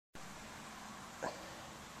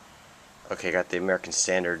Okay, got the American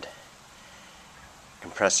Standard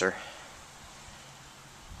compressor.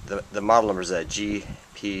 The model number is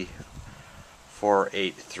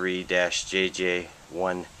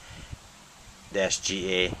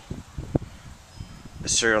GP483-JJ1-GA. The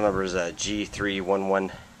serial number is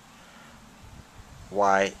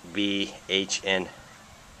G311YBHN.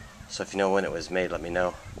 So if you know when it was made, let me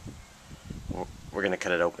know. We're going to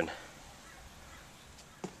cut it open.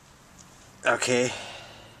 Okay.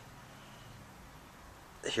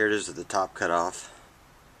 Here it is with the top cut off.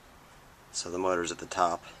 So the motor's at the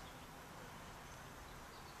top.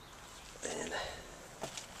 And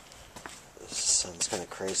the sun's kind of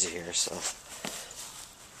crazy here, so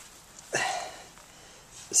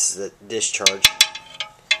this is the discharge.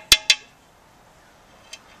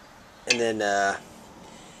 And then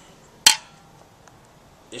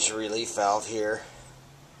there's a relief valve here.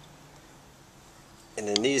 And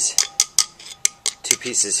then these two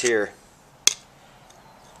pieces here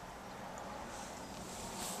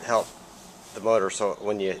help the motor, so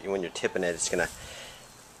when you're tipping it, it's gonna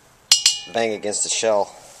bang against the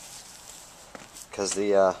shell, because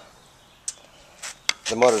the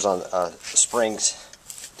motor's on springs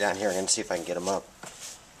down here. I'm gonna see if I can get them up,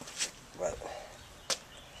 but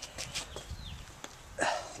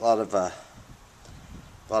a lot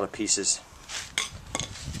of pieces.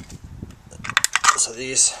 So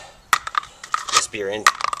these must be your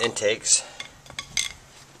intakes.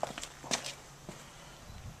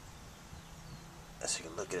 So you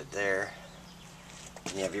can look at it there.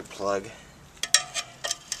 And you have your plug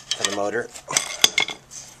for the motor.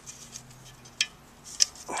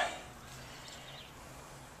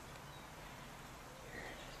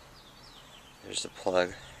 There's the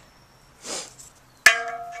plug.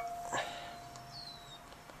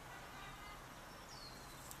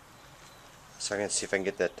 So I'm going to see if I can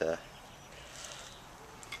get that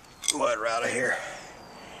motor out of here.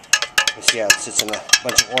 You see how it sits in a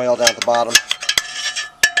bunch of oil down at the bottom.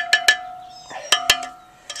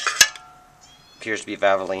 Appears to be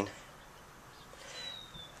Vaseline.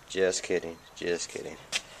 Just kidding, just kidding.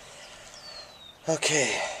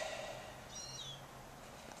 Okay.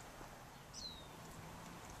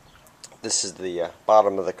 This is the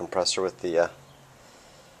bottom of the compressor with the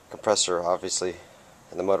compressor obviously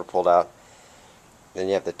and the motor pulled out. Then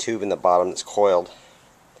you have the tube in the bottom that's coiled.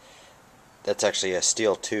 That's actually a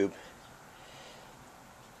steel tube.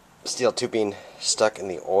 Steel tubing stuck in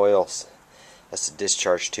the oil. That's the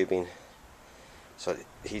discharge tubing. So it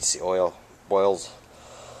heats the oil, boils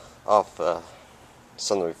off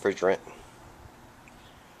some of the refrigerant.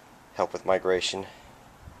 Help with migration.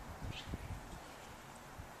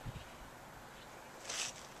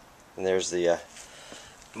 And there's the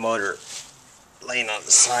motor laying on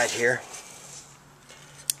the side here.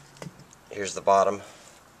 Here's the bottom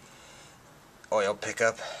oil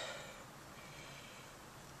pickup.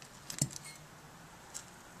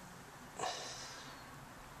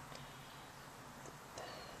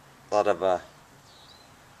 A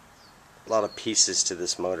lot of pieces to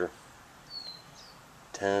this motor.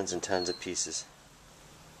 Tons and tons of pieces.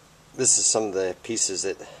 This is some of the pieces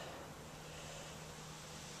that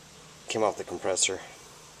came off the compressor.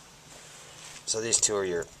 So these two are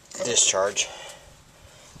your discharge.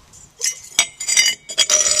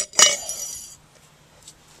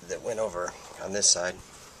 That went over on this side.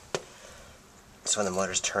 So when the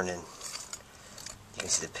motor's turning, you can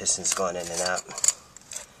see the pistons going in and out.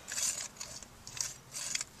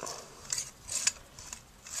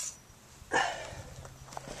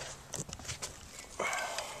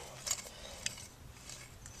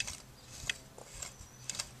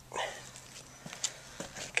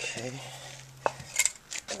 Okay,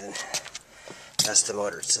 and then that's the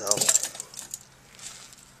motor itself.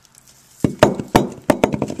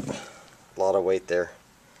 A lot of weight there.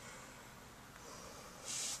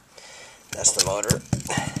 That's the motor.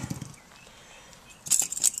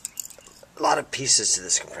 A lot of pieces to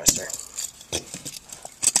this compressor.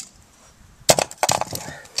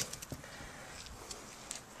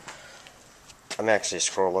 I'm actually a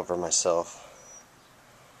scroll over myself.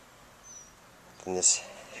 And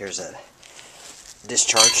here's a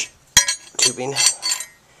discharge tubing.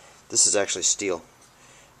 This is actually steel.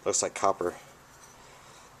 Looks like copper,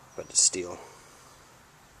 but it's steel.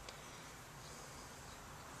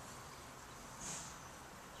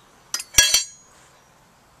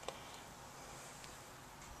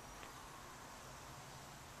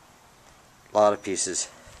 A lot of pieces.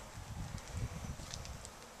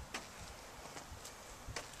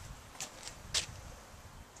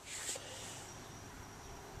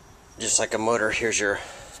 Just like a motor, here's your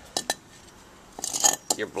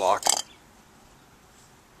block.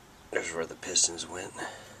 There's where the pistons went.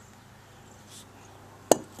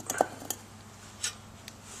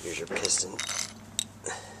 Here's your piston.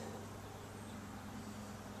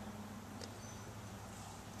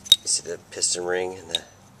 You see the piston ring and the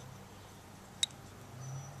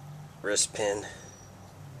wrist pin.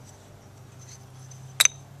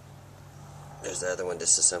 There's the other one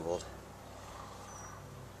disassembled.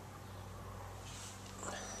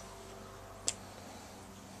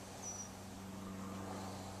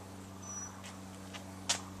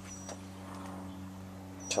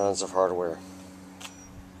 Tons of hardware.